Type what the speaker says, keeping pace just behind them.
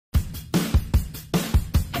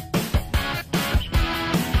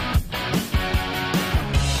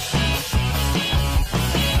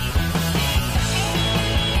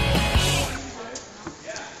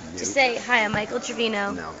Say, hi, I'm Michael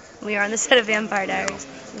Trevino. No. We are on the set of Vampire Diaries.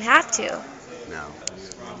 You have to. No.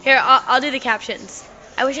 Here, I'll do the captions.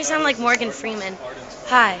 I wish I sounded like Morgan Freeman.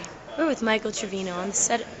 Hi, we're with Michael Trevino on the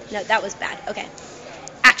set. No, that was bad. Okay.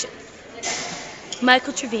 Action.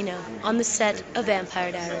 Michael Trevino on the set of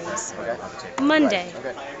Vampire Diaries. Okay. Monday,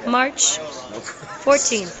 Okay. March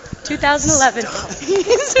 14th, 2011.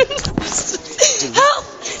 Help!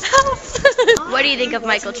 Help! What do you think of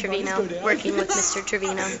Michael Trevino working with Mr.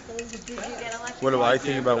 Trevino? What do I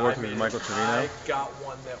think about working with Michael Trevino? I got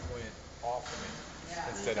one that went off of me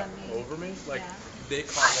instead of over me. Like, they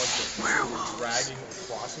caught one that was dragging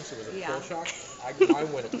across me, so it was a pull shot.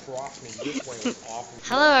 Mine went across me, this one went off me.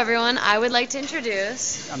 Hello, everyone. I would like to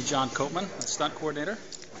introduce I'm John Copeman, the stunt coordinator.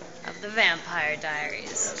 of the Vampire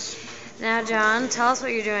Diaries. Now, John, tell us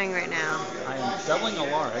what you're doing right now. I am doubling a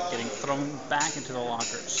lark getting thrown back into the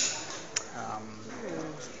lockers.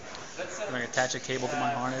 I'm going to attach a cable to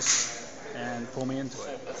my harness and pull me into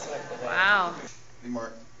it. Wow. Hey,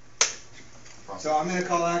 Mark. So I'm going to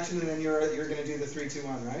call action, and then you're going to do the 3, 2,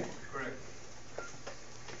 1, right? Correct.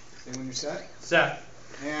 Say when you're set. Set.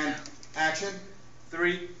 And action.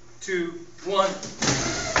 3, 2, 1.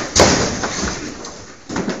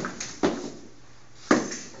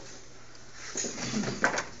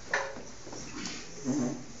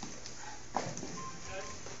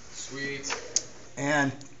 Sweet.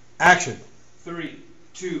 And action. 3,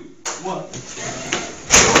 2, 1.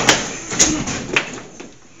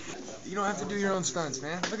 You don't have to do your own stunts,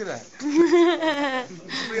 man. Look at that.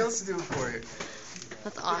 Somebody else to do it for you.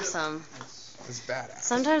 That's awesome. That's badass.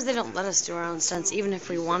 Sometimes they don't let us do our own stunts, even if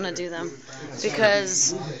we want to do them,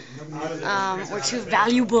 because we're too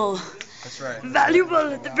valuable. That's right.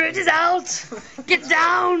 Valuable. The bridge is out. Get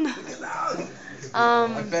down.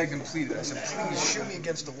 I begged and pleaded. I said, please shoot me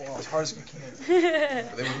against the wall as hard as you can.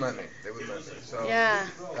 But they wouldn't let me. They wouldn't let me. So Yeah.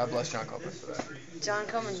 God bless John Copeland for that. John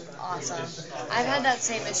Coleman's awesome. I've had that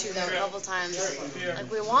same issue though a couple times.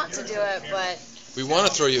 Like we want to do it, but We want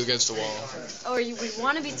to throw you against the wall. we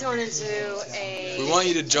want to be thrown into a We want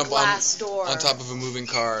you to jump glass door on top of a moving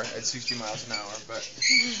car. At 60 miles an hour, but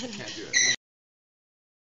can't do it.